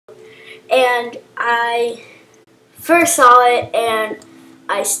and I first saw it and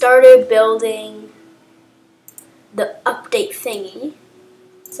I started building the update thingy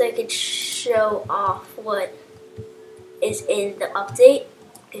so I could show off what is in the update.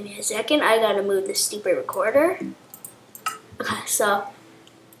 Give me a second, I gotta move this stupid recorder. Okay, so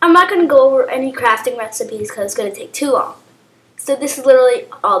I'm not gonna go over any crafting recipes because it's gonna take too long. So this is literally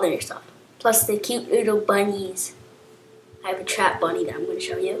all the new stuff. Plus the cute little bunnies. I have a trap bunny that I'm gonna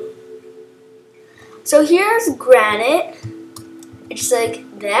show you. So here's granite. It's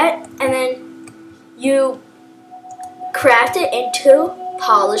like that, and then you craft it into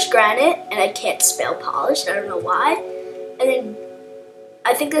polished granite, and I can't spell polished, I don't know why. And then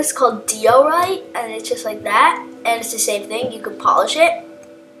I think this is called diorite, and it's just like that, and it's the same thing, you can polish it.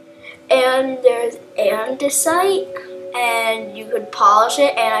 And there's andesite, and you could polish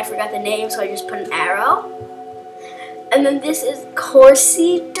it, and I forgot the name, so I just put an arrow. And then this is coarse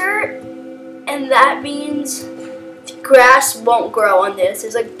dirt, and that means grass won't grow on this.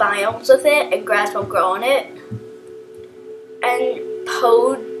 There's like biomes with it, and grass won't grow on it. And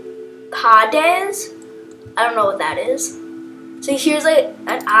podes, I don't know what that is. So here's like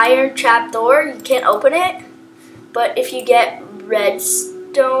an iron trap door. You can't open it, but if you get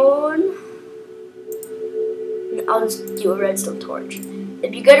redstone, I'll just do a redstone torch.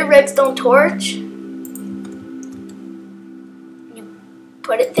 If you get a redstone torch, you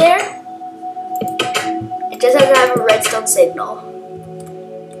put it there. It just has to have a redstone signal.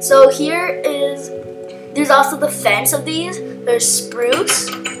 So here is, there's also the fence of these. There's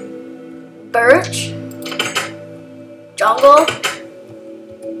spruce, birch, jungle,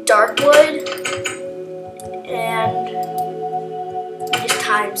 darkwood, and just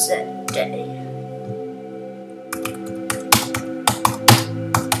times a day.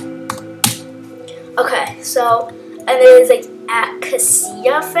 Okay, so, and there's like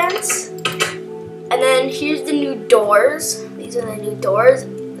acacia fence. And then here's the new doors. These are the new doors.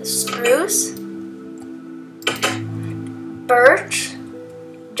 The spruce, birch,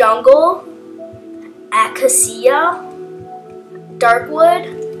 jungle, acacia, darkwood,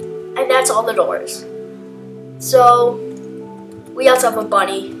 and that's all the doors. So we also have a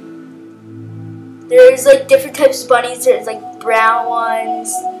bunny. There's like different types of bunnies. There's like brown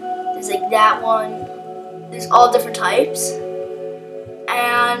ones. There's like that one. There's all different types.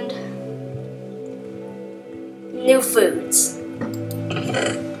 And new foods.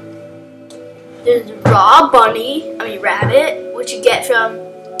 There's rabbit, which you get from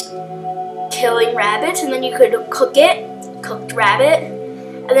killing rabbits, and then you could cook it, cooked rabbit.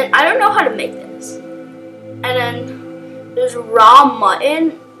 And then I don't know how to make this. And then there's raw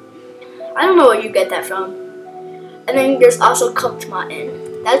mutton. I don't know where you get that from. And then there's also cooked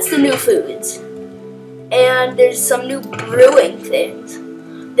mutton. That's the new foods. And there's some new brewing things.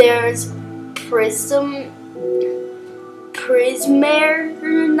 There's prismarine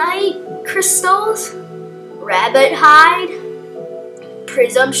crystals, rabbit hide,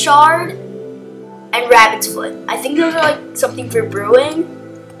 prism shard, and rabbit's foot. I think those are like something for brewing.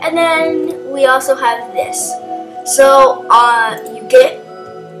 And then we also have this. So you get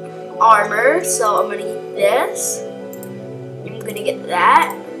armor. So I'm gonna get this. I'm gonna get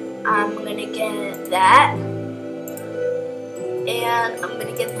that. I'm gonna get that. And I'm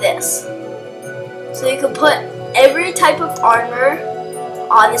gonna get this. So you can put every type of armor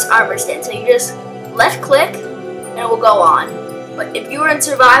on this armor stand. So you just left click and it will go on. But if you were in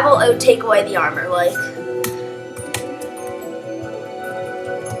survival, it would take away the armor. Like,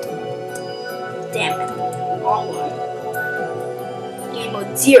 damn it, wrong one. Game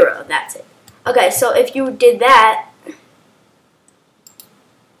mode 0, that's it. Okay, so if you did that,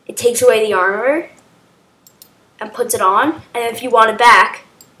 it takes away the armor and puts it on. And if you want it back,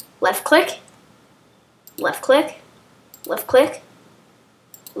 left click, left click, left click,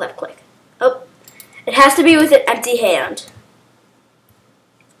 left click. Oh, it has to be with an empty hand.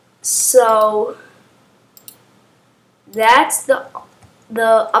 So that's the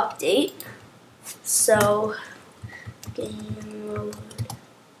update. So game mode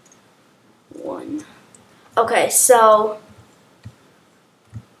 1. Okay, so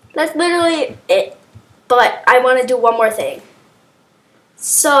that's literally it. But I want to do one more thing.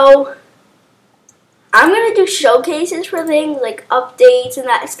 So I'm going to do showcases for things like updates and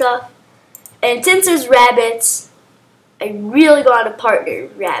that stuff. And since there's rabbits, I really want a partner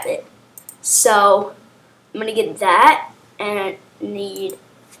rabbit. So I'm going to get that. And I need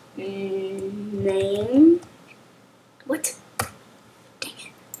name. What? Dang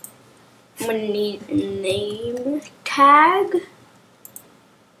it. I'm going to need name tag.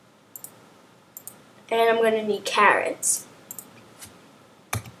 And I'm going to need carrots.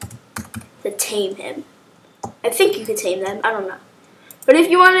 to tame him. I think you could tame them. I don't know. But if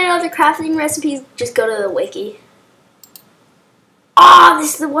you want other crafting recipes, just go to the wiki. Ah,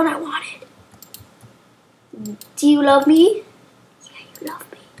 this is the one I wanted. Do you love me? Yeah, you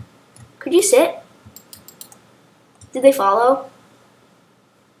love me. Could you sit? Did they follow?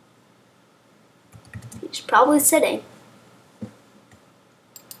 He's probably sitting.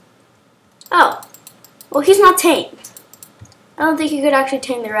 Oh. Well, he's not tamed. I don't think you could actually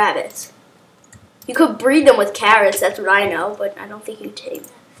tame the rabbits. You could breed them with carrots, that's what I know, but I don't think you tame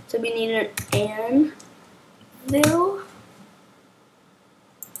them. So we need an anvil.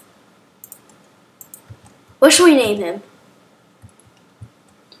 What should we name him?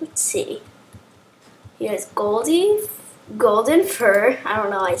 Let's see. He has golden fur. I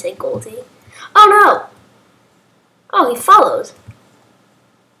don't know why I say Goldie. Oh no! Oh, he follows.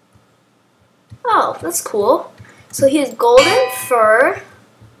 Oh, that's cool. So he has golden fur,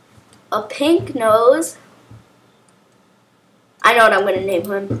 a pink nose. I know what I'm going to name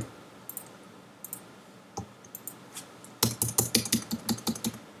him.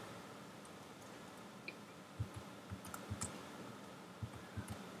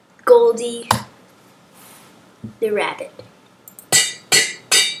 Goldie the rabbit.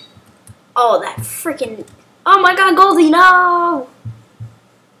 Oh, that freaking... Oh my god, Goldie, no!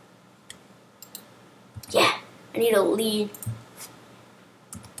 Yeah, I need a lead.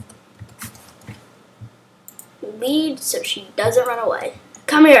 Lead so she doesn't run away.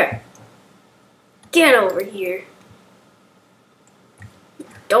 Come here. Get over here.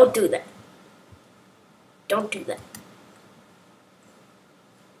 Don't do that. Don't do that.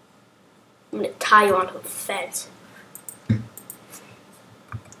 I'm going to tie you onto a fence.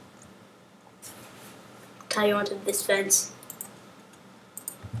 Tie you onto this fence.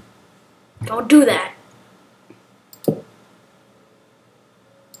 Don't do that.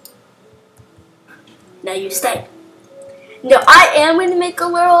 Now you stay. Now I am going to make a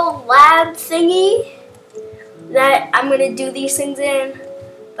little lab thingy that I'm going to do these things in.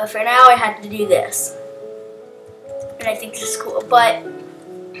 But for now I had to do this. And I think this is cool. But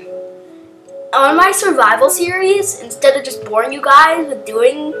on my survival series, instead of just boring you guys with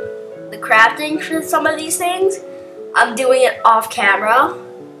doing the crafting for some of these things, I'm doing it off camera.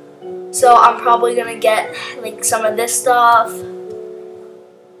 So I'm probably gonna get like some of this stuff,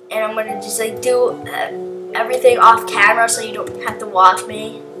 and I'm gonna just like do everything off camera so you don't have to watch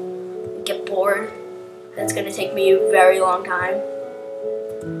me and get bored. That's gonna take me a very long time.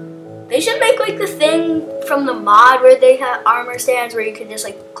 They should make like the thing from the mod where they have armor stands where you can just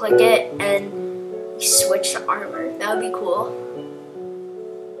like click it and you switch to armor. That would be cool.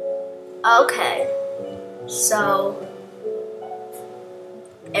 Okay, so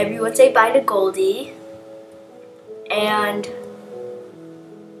everyone say bye to Goldie, and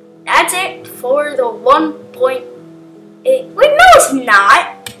that's it for the 1.8. Wait, no, it's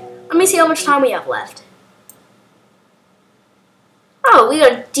not. Let me see how much time we have left. Oh, we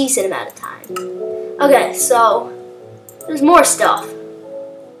got a decent amount of time. Okay, so there's more stuff.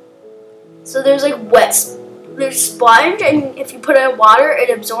 So there's like there's sponge, and if you put it in water, it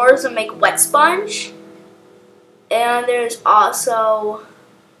absorbs and make wet sponge. And there's also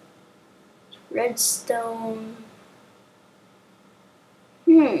redstone.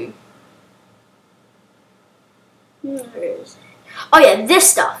 Where is it? Oh yeah, this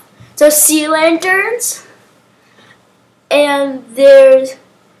stuff. So sea lanterns. And there's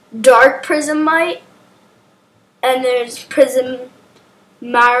dark prismite, and there's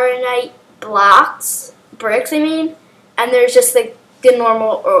marinite bricks, and there's just like the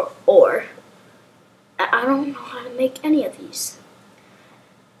normal ore. I don't know how to make any of these.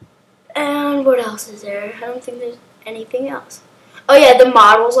 And what else is there? I don't think there's anything else. Oh yeah, the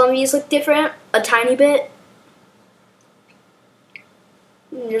models on these look different a tiny bit.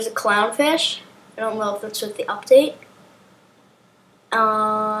 And there's a clownfish. I don't know if that's with the update.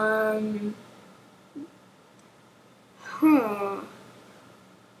 I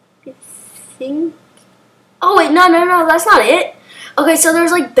think. Oh wait, no, that's not it. Okay, so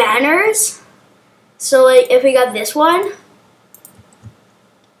there's like banners. So like, if we got this one,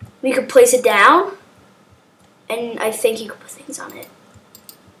 we could place it down, and I think you could put things on it.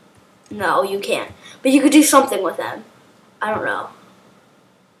 No, you can't. But you could do something with them. I don't know.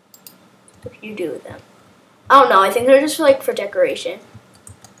 What can you do with them? I don't know, I think they're just like for decoration.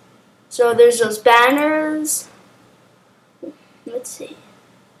 So there's those banners. Let's see.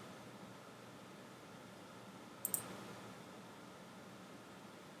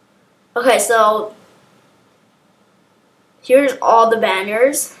 Okay, so here's all the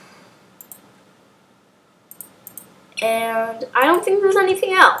banners. And I don't think there's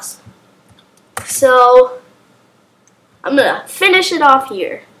anything else. So I'm gonna finish it off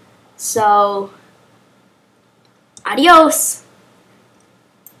here. So adios.